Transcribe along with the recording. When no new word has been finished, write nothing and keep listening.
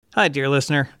Hi, dear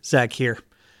listener. Zach here.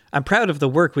 I'm proud of the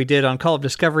work we did on Call of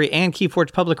Discovery and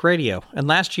Keyforge Public Radio, and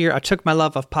last year I took my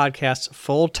love of podcasts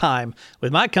full-time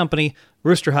with my company,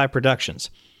 Rooster High Productions.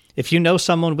 If you know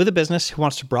someone with a business who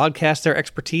wants to broadcast their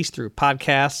expertise through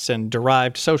podcasts and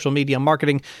derived social media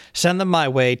marketing, send them my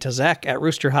way to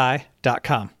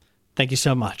zach@roosterhigh.com. Thank you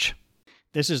so much.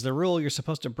 This is the rule you're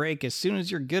supposed to break as soon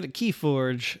as you're good at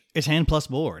Keyforge. It's hand plus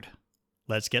board.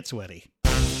 Let's get sweaty.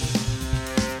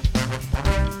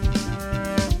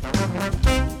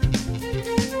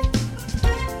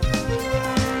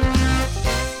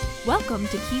 Welcome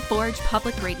to Keyforge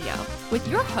Public Radio with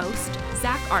your host,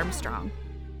 Zach Armstrong.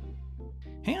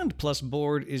 Hand plus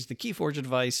board is the Keyforge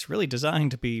advice really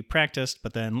designed to be practiced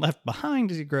but then left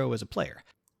behind as you grow as a player.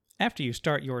 After you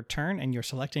start your turn and you're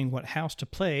selecting what house to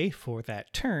play for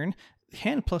that turn,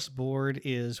 hand plus board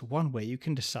is one way you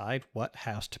can decide what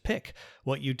house to pick.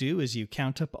 What you do is you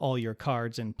count up all your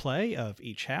cards in play of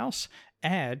each house,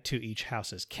 add to each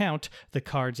house's count the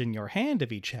cards in your hand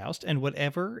of each house, and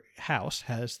whatever house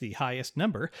has the highest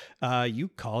number, you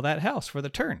call that house for the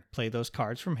turn. Play those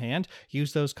cards from hand,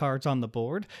 use those cards on the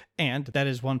board, and that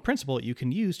is one principle you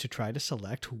can use to try to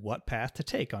select what path to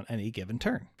take on any given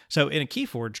turn. So in a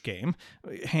Keyforge game,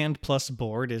 hand plus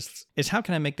board is how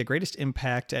can I make the greatest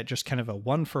impact at just kind of a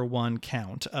one-for-one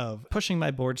count of pushing my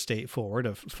board state forward,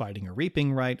 of fighting or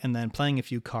reaping right, and then playing a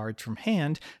few cards from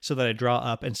hand so that I draw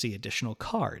up and see additional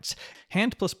cards.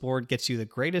 Hand plus board gets you the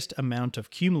greatest amount of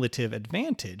cumulative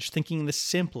advantage, thinking in the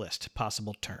simplest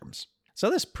possible terms. So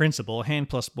this principle, hand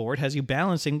plus board, has you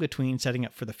balancing between setting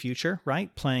up for the future,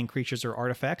 right? Playing creatures or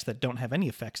artifacts that don't have any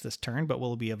effects this turn but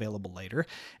will be available later,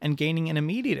 and gaining an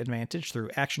immediate advantage through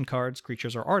action cards,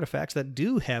 creatures, or artifacts that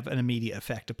do have an immediate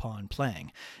effect upon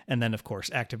playing. And then, of course,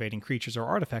 activating creatures or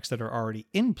artifacts that are already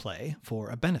in play for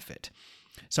a benefit.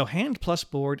 So hand plus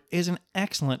board is an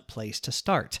excellent place to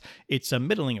start. It's a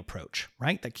middling approach,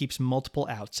 right? That keeps multiple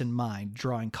outs in mind,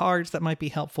 drawing cards that might be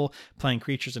helpful, playing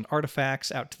creatures and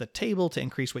artifacts out to the table to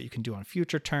increase what you can do on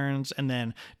future turns, and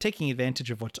then taking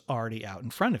advantage of what's already out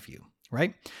in front of you.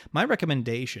 Right? My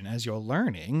recommendation as you're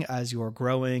learning, as you're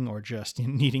growing, or just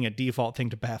needing a default thing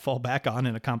to fall back on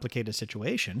in a complicated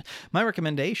situation, my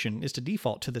recommendation is to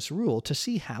default to this rule to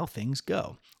see how things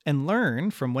go and learn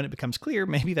from when it becomes clear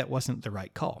maybe that wasn't the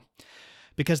right call.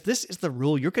 Because this is the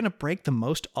rule you're going to break the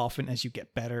most often as you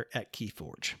get better at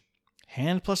Keyforge.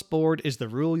 Hand plus board is the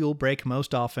rule you'll break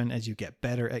most often as you get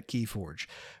better at Keyforge.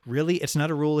 Really, it's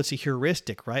not a rule, it's a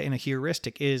heuristic, right? And a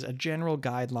heuristic is a general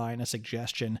guideline, a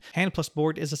suggestion. Hand plus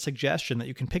board is a suggestion that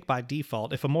you can pick by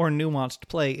default if a more nuanced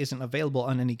play isn't available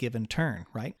on any given turn,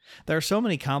 right? There are so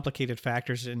many complicated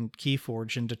factors in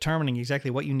Keyforge in determining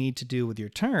exactly what you need to do with your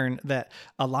turn that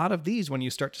a lot of these, when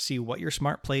you start to see what your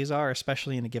smart plays are,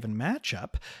 especially in a given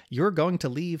matchup, you're going to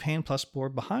leave hand plus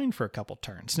board behind for a couple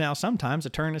turns. Now, sometimes a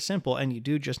turn is simple and you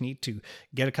do just need to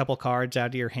get a couple cards out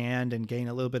of your hand and gain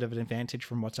a little bit of an advantage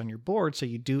from what's on your board, so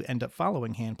you do end up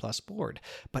following hand plus board.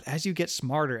 But as you get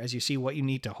smarter, as you see what you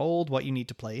need to hold, what you need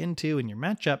to play into in your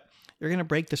matchup, you're going to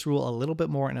break this rule a little bit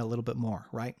more and a little bit more,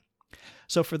 right?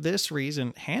 So for this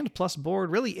reason, hand plus board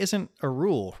really isn't a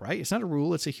rule, right? It's not a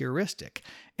rule, it's a heuristic.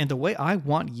 And the way I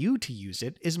want you to use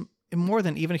it is more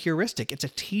than even a heuristic, it's a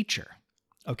teacher.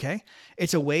 Okay?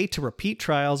 It's a way to repeat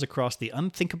trials across the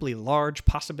unthinkably large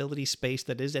possibility space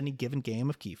that is any given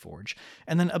game of Keyforge,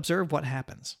 and then observe what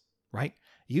happens, right?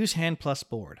 Use hand plus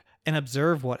board and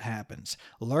observe what happens.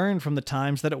 Learn from the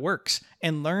times that it works,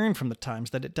 and learn from the times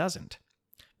that it doesn't.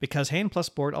 Because hand plus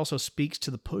board also speaks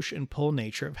to the push and pull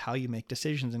nature of how you make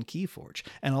decisions in Keyforge,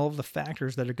 and all of the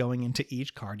factors that are going into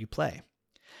each card you play.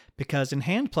 Because in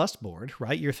hand plus board,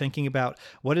 right, you're thinking about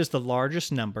what is the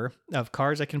largest number of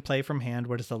cards I can play from hand,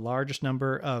 what is the largest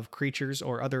number of creatures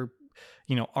or other,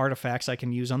 artifacts I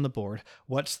can use on the board,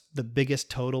 what's the biggest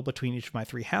total between each of my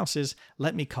three houses,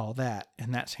 let me call that,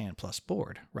 and that's hand plus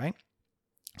board, right?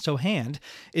 So hand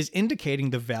is indicating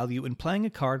the value in playing a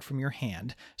card from your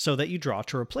hand so that you draw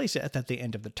to replace it at the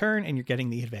end of the turn and you're getting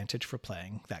the advantage for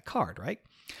playing that card, right?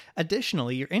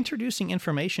 Additionally, you're introducing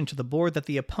information to the board that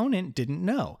the opponent didn't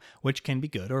know, which can be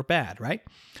good or bad, right?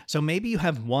 So maybe you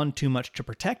have one too much to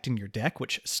protect in your deck,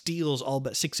 which steals all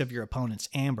but 6 of your opponent's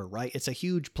amber, right? It's a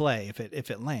huge play if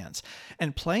it lands.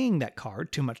 And playing that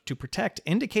card, too much to protect,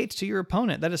 indicates to your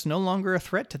opponent that it's no longer a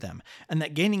threat to them, and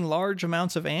that gaining large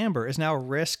amounts of amber is now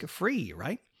risk-free,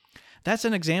 right? That's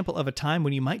an example of a time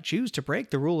when you might choose to break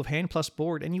the rule of hand plus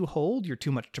board and you hold your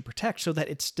too much to protect so that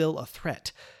it's still a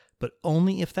threat, but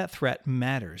only if that threat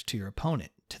matters to your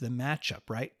opponent, to the matchup,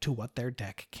 right? To what their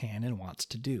deck can and wants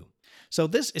to do. So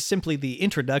this is simply the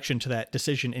introduction to that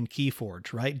decision in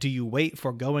Keyforge, right? Do you wait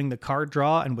foregoing the card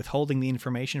draw and withholding the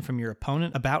information from your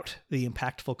opponent about the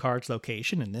impactful card's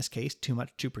location, in this case, too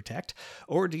much to protect?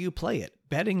 Or do you play it,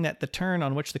 betting that the turn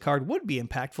on which the card would be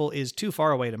impactful is too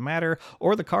far away to matter,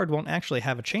 or the card won't actually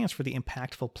have a chance for the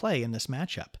impactful play in this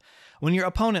matchup? When your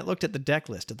opponent looked at the deck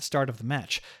list at the start of the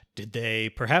match, did they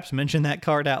perhaps mention that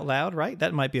card out loud, right?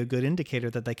 That might be a good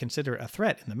indicator that they consider it a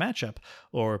threat in the matchup,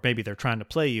 or maybe they're trying to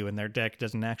play you and their deck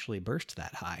doesn't actually burst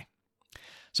that high.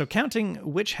 So counting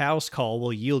which house call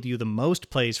will yield you the most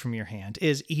plays from your hand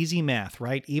is easy math,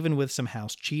 right? Even with some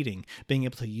house cheating, being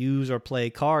able to use or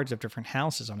play cards of different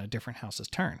houses on a different house's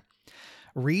turn.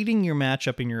 Reading your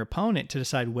matchup and your opponent to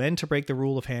decide when to break the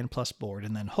rule of hand plus board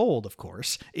and then hold, of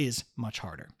course, is much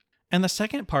harder. And the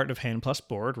second part of hand plus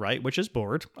board, right, which is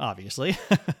board, obviously,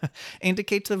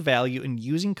 indicates the value in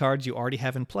using cards you already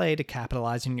have in play to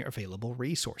capitalize on your available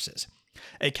resources.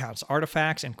 It counts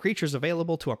artifacts and creatures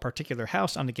available to a particular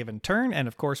house on a given turn, and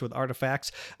of course with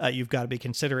artifacts, you've got to be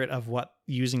considerate of what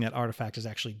using that artifact is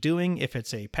actually doing. If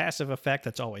it's a passive effect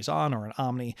that's always on or an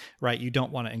omni, right, you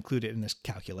don't want to include it in this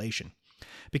calculation.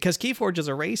 Because Keyforge is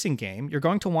a racing game, you're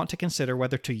going to want to consider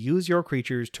whether to use your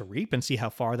creatures to reap and see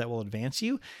how far that will advance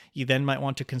you. You then might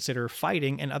want to consider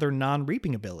fighting and other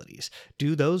non-reaping abilities.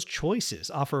 Do those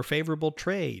choices offer favorable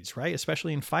trades, right?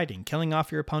 Especially in fighting, killing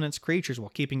off your opponent's creatures while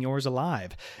keeping yours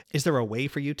alive. Is there a way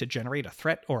for you to generate a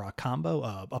threat or a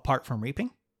combo apart from reaping?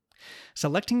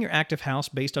 Selecting your active house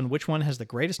based on which one has the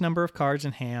greatest number of cards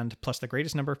in hand plus the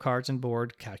greatest number of cards in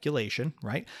board calculation,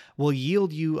 right, will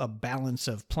yield you a balance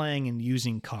of playing and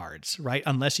using cards, right?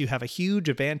 Unless you have a huge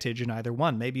advantage in either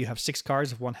one. Maybe you have 6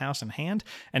 cards of one house in hand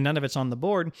and none of it's on the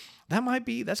board.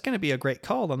 That's going to be a great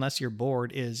call unless your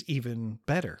board is even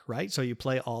better, right? So you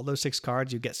play all those 6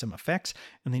 cards, you get some effects,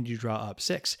 and then you draw up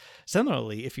 6.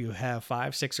 Similarly, if you have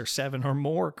 5, 6, or 7 or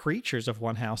more creatures of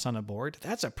one house on a board,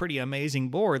 that's a pretty amazing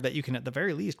board that you can at the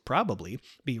very least probably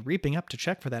be reaping up to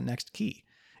check for that next key,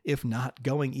 if not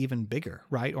going even bigger,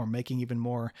 right? Or making even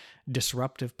more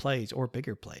disruptive plays or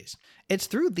bigger plays. It's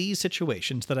through these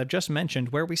situations that I've just mentioned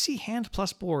where we see hand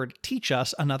plus board teach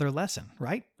us another lesson,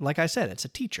 right? Like I said, it's a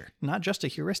teacher, not just a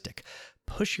heuristic.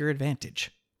 Push your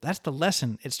advantage. That's the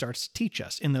lesson it starts to teach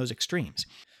us in those extremes.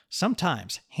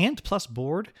 Sometimes hand plus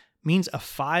board means a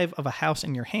 5 of a house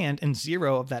in your hand and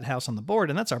 0 of that house on the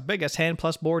board, and that's our biggest hand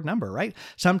plus board number, right?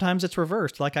 Sometimes it's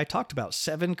reversed, like I talked about,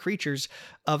 7 creatures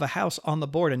of a house on the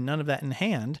board and none of that in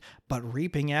hand, but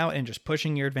reaping out and just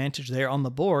pushing your advantage there on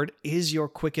the board is your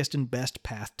quickest and best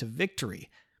path to victory,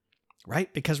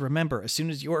 right? Because remember, as soon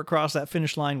as you're across that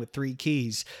finish line with 3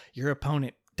 keys, your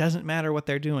opponent doesn't matter what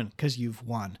they're doing because you've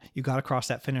won. You got across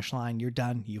that finish line, you're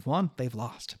done, you've won, they've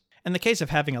lost. In the case of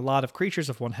having a lot of creatures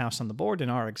of one house on the board in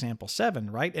our example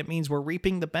 7, right, it means we're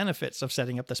reaping the benefits of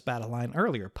setting up this battle line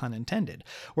earlier, pun intended.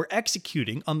 We're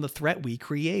executing on the threat we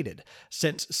created.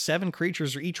 Since 7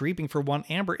 creatures are each reaping for 1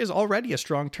 amber is already a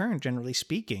strong turn, generally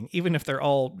speaking, even if they're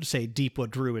all, say, Deepwood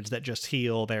Druids that just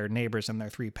heal their neighbors and their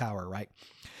 3 power, right?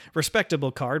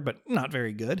 Respectable card, but not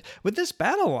very good. With this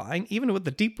battle line, even with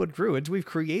the Deepwood Druids, we've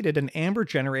created an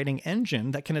amber-generating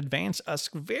engine that can advance us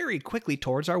very quickly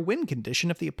towards our win condition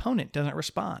if the opponent doesn't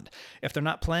respond. If they're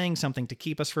not playing something to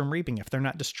keep us from reaping, if they're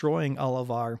not destroying all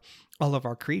of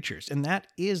our creatures. And that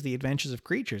is the advantages of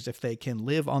creatures, if they can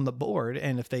live on the board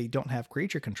and if they don't have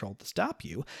creature control to stop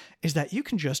you, is that you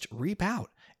can just reap out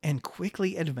and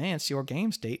quickly advance your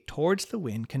game state towards the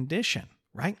win condition.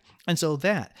 Right? And so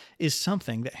that is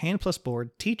something that hand plus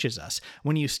board teaches us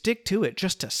when you stick to it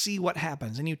just to see what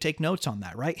happens and you take notes on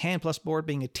that, right? Hand plus board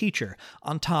being a teacher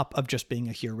on top of just being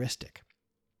a heuristic.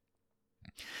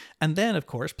 And then, of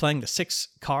course, playing the 6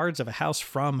 cards of a house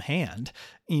from hand,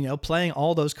 playing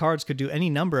all those cards could do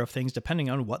any number of things depending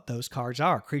on what those cards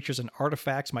are. Creatures and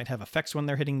artifacts might have effects when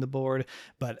they're hitting the board,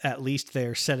 but at least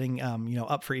they're setting,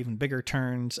 up for even bigger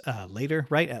turns later,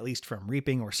 right? At least from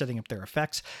reaping or setting up their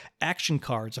effects. Action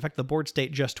cards affect the board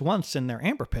state just once, and their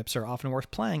amber pips are often worth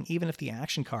playing, even if the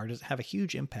action card doesn't have a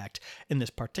huge impact in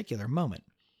this particular moment.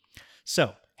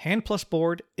 So, hand plus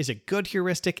board is a good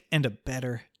heuristic and a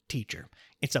better teacher.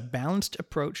 It's a balanced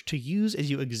approach to use as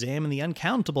you examine the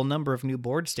uncountable number of new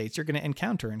board states you're going to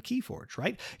encounter in Keyforge,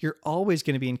 right? You're always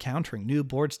going to be encountering new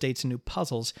board states and new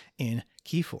puzzles in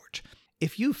Keyforge.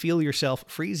 If you feel yourself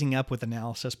freezing up with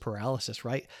analysis paralysis,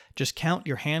 right, just count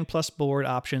your hand plus board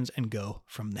options and go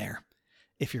from there.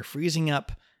 If you're freezing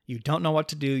up, you don't know what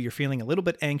to do, you're feeling a little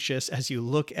bit anxious as you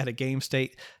look at a game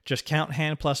state, just count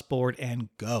hand plus board and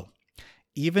go.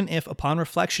 Even if upon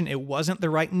reflection it wasn't the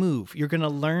right move, you're going to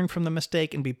learn from the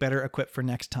mistake and be better equipped for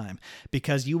next time,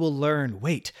 because you will learn,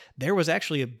 wait, there was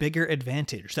actually a bigger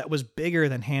advantage that was bigger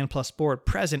than hand plus board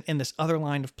present in this other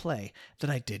line of play that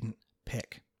I didn't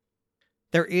pick.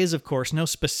 There is, of course, no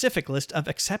specific list of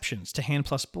exceptions to hand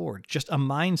plus board, just a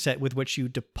mindset with which you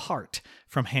depart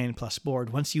from hand plus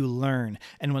board once you learn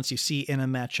and once you see in a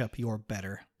matchup your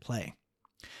better play.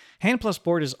 Hand plus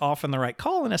board is often the right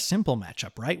call in a simple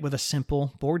matchup, right? With a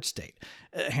simple board state.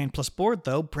 Hand plus board,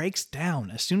 though, breaks down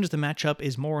as soon as the matchup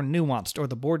is more nuanced or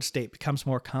the board state becomes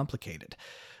more complicated.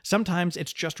 Sometimes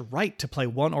it's just right to play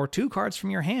 1 or 2 cards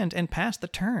from your hand and pass the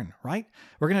turn, right?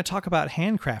 We're going to talk about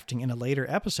handcrafting in a later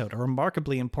episode, a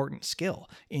remarkably important skill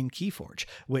in Keyforge,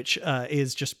 which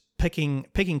is just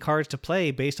picking cards to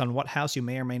play based on what house you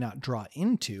may or may not draw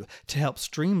into to help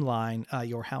streamline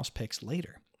your house picks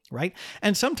later. Right?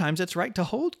 And sometimes it's right to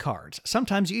hold cards.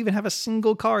 Sometimes you even have a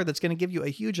single card that's going to give you a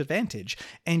huge advantage,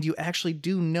 and you actually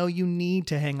do know you need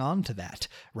to hang on to that,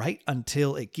 right?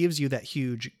 Until it gives you that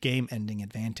huge game-ending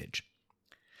advantage.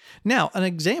 Now, an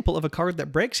example of a card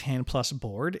that breaks hand plus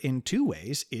board in 2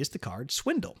 ways is the card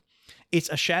Swindle. It's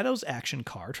a Shadows action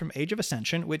card from Age of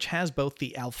Ascension, which has both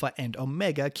the Alpha and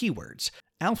Omega keywords.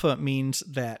 Alpha means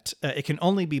that it can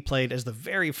only be played as the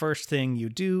very first thing you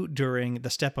do during the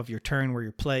step of your turn where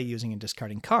you play using and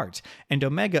discarding cards. And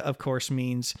Omega, of course,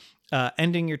 means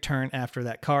ending your turn after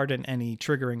that card and any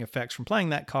triggering effects from playing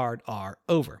that card are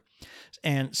over.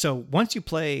 And so once you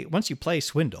play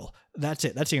Swindle, that's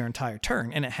it. That's your entire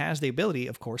turn. And it has the ability,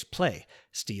 of course,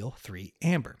 steal 3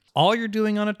 amber. All you're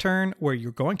doing on a turn where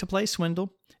you're going to play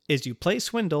Swindle is you play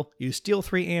Swindle, you steal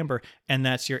 3 amber, and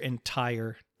that's your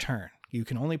entire turn. You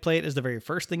can only play it as the very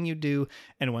first thing you do,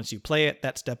 and once you play it,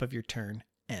 that step of your turn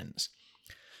ends.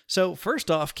 So first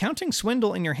off, counting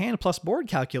Swindle in your hand plus board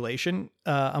calculation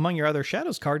among your other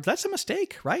Shadows cards, that's a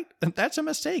mistake, right? That's a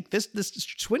mistake. This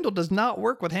Swindle does not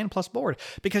work with hand plus board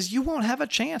because you won't have a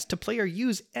chance to play or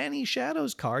use any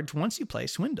Shadows cards once you play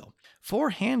Swindle.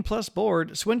 For hand plus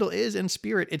board, Swindle is in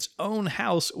spirit its own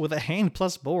house with a hand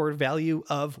plus board value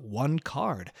of 1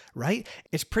 card, right?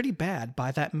 It's pretty bad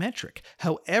by that metric.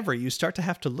 However, you start to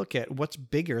have to look at what's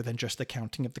bigger than just the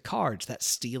counting of the cards, that's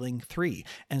stealing 3.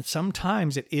 And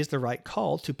sometimes it is the right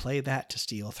call to play that to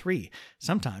steal 3.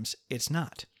 Sometimes it's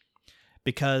not.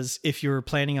 Because if you're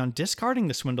planning on discarding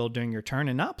the Swindle during your turn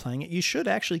and not playing it, you should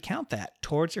actually count that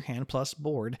towards your hand plus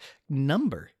board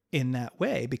number in that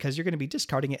way, because you're going to be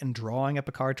discarding it and drawing up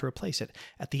a card to replace it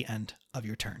at the end of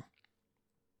your turn.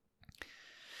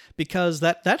 Because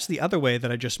that's the other way that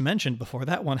I just mentioned before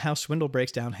that one, how Swindle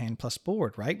breaks down hand plus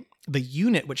board, right? The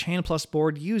unit which hand plus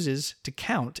board uses to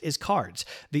count is cards.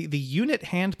 The unit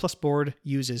hand plus board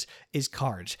uses is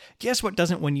cards. Guess what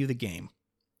doesn't win you the game?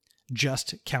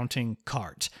 Just counting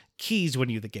cards. Keys win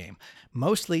you the game.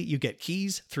 Mostly you get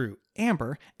keys through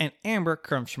amber, and amber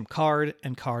comes from card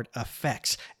and card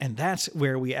effects. And that's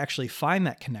where we actually find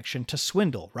that connection to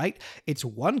Swindle, right? It's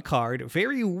 1 card,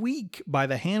 very weak by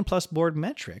the hand plus board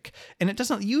metric, and it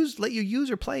doesn't let you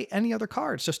use or play any other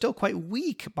cards, so still quite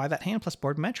weak by that hand plus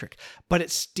board metric. But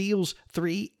it steals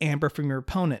 3 amber from your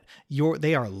opponent.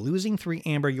 They are losing 3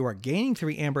 amber, you are gaining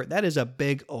 3 amber. That is a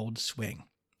big old swing.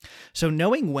 So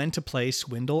knowing when to play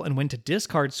Swindle and when to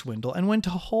discard Swindle and when to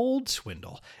hold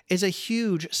Swindle is a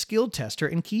huge skill tester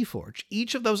in Keyforge.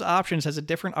 Each of those options has a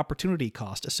different opportunity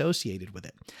cost associated with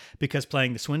it, because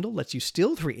playing the Swindle lets you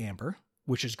steal 3 amber,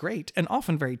 which is great and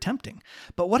often very tempting.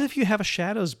 But what if you have a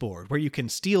Shadows board where you can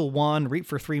steal 1, reap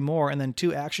for 3 more, and then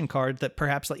 2 action cards that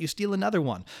perhaps let you steal another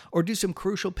one or do some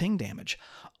crucial ping damage?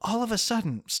 All of a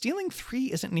sudden, stealing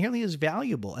 3 isn't nearly as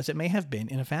valuable as it may have been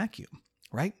in a vacuum,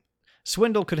 right?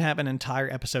 Swindle could have an entire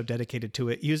episode dedicated to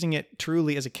it, using it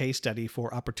truly as a case study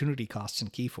for opportunity costs in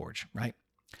Keyforge, right?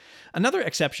 Another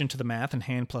exception to the math in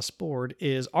hand plus board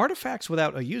is artifacts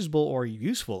without a usable or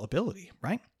useful ability,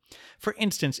 right? For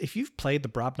instance, if you've played the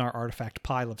Brobnar artifact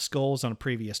Pile of Skulls on a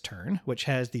previous turn, which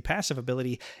has the passive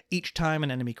ability, each time an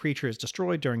enemy creature is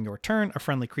destroyed during your turn, a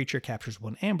friendly creature captures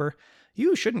 1 amber,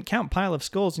 you shouldn't count Pile of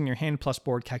Skulls in your hand plus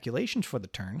board calculations for the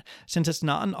turn, since it's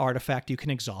not an artifact you can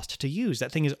exhaust to use.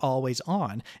 That thing is always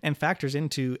on and factors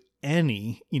into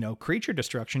any, creature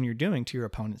destruction you're doing to your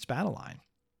opponent's battle line.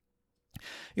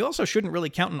 You also shouldn't really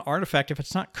count an artifact if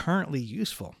it's not currently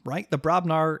useful, right? The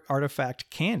Brobnar artifact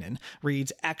cannon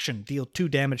reads, action, deal 2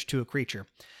 damage to a creature.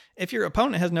 If your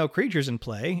opponent has no creatures in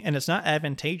play, and it's not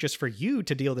advantageous for you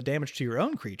to deal the damage to your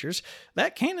own creatures,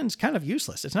 that cannon's kind of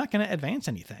useless. It's not going to advance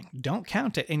anything. Don't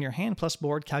count it in your hand plus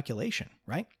board calculation,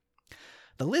 right?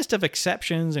 The list of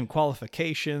exceptions and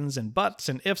qualifications and buts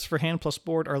and ifs for hand plus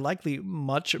board are likely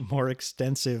much more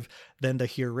extensive than the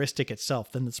heuristic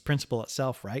itself, than its principle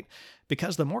itself, right?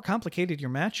 Because the more complicated your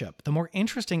matchup, the more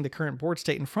interesting the current board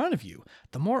state in front of you,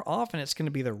 the more often it's going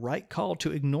to be the right call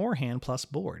to ignore hand plus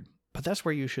board. But that's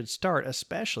where you should start,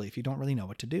 especially if you don't really know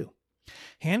what to do.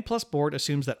 Hand plus board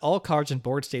assumes that all cards in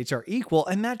board states are equal,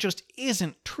 and that just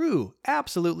isn't true.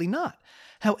 Absolutely not.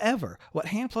 However, what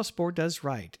hand plus board does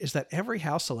right is that every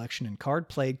house selection and card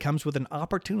played comes with an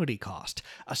opportunity cost.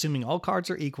 Assuming all cards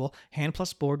are equal, hand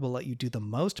plus board will let you do the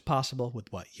most possible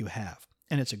with what you have.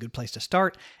 And it's a good place to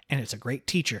start, and it's a great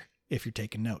teacher if you're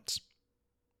taking notes.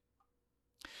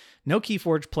 No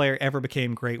Keyforge player ever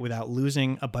became great without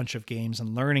losing a bunch of games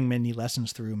and learning many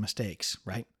lessons through mistakes,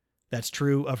 right? That's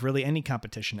true of really any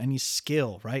competition, any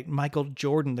skill, right? Michael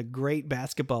Jordan, the great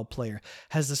basketball player,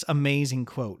 has this amazing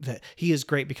quote that he is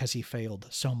great because he failed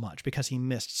so much, because he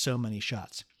missed so many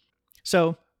shots.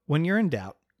 So, when you're in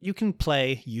doubt, you can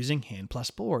play using hand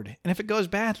plus board. And if it goes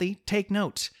badly, take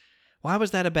notes. Why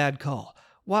was that a bad call?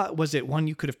 Was it one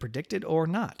you could have predicted or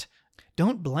not?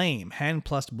 Don't blame hand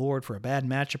plus board for a bad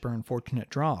matchup or unfortunate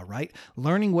draw, right?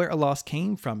 Learning where a loss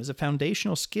came from is a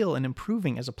foundational skill in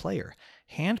improving as a player.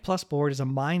 Hand plus board is a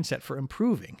mindset for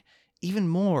improving, even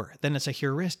more than it's a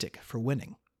heuristic for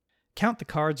winning. Count the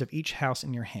cards of each house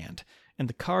in your hand, and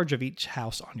the cards of each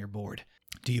house on your board.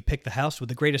 Do you pick the house with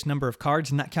the greatest number of cards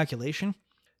in that calculation?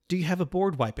 Do you have a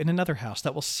board wipe in another house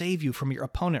that will save you from your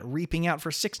opponent reaping out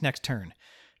for 6 next turn?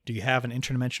 Do you have an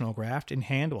interdimensional graft in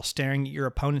hand while staring at your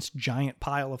opponent's giant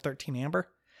pile of 13 amber?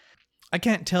 I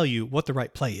can't tell you what the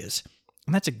right play is,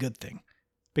 and that's a good thing,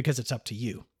 because it's up to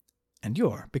you. And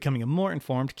you're becoming a more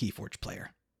informed Keyforge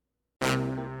player.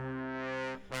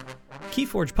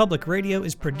 Keyforge Public Radio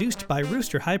is produced by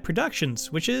Rooster High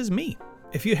Productions, which is me.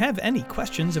 If you have any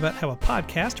questions about how a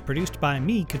podcast produced by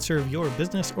me could serve your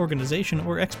business, organization,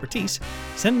 or expertise,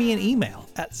 send me an email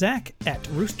at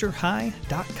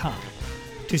zach@roosterhigh.com.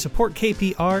 To support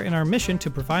KPR in our mission to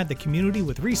provide the community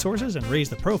with resources and raise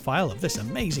the profile of this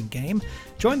amazing game,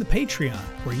 join the Patreon,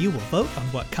 where you will vote on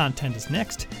what content is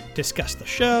next, discuss the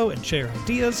show and share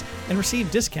ideas, and receive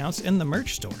discounts in the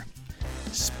merch store.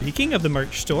 Speaking of the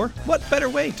merch store, what better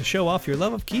way to show off your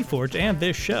love of Keyforge and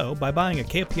this show by buying a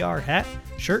KPR hat,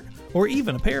 shirt, or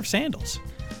even a pair of sandals?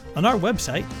 On our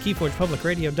website,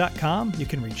 keyforgepublicradio.com, you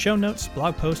can read show notes,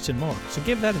 blog posts, and more, so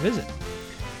give that a visit.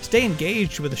 Stay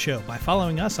engaged with the show by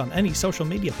following us on any social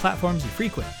media platforms you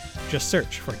frequent. Just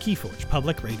search for Keyforge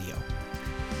Public Radio.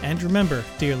 And remember,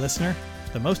 dear listener,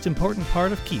 the most important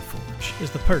part of Keyforge is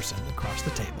the person across the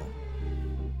table.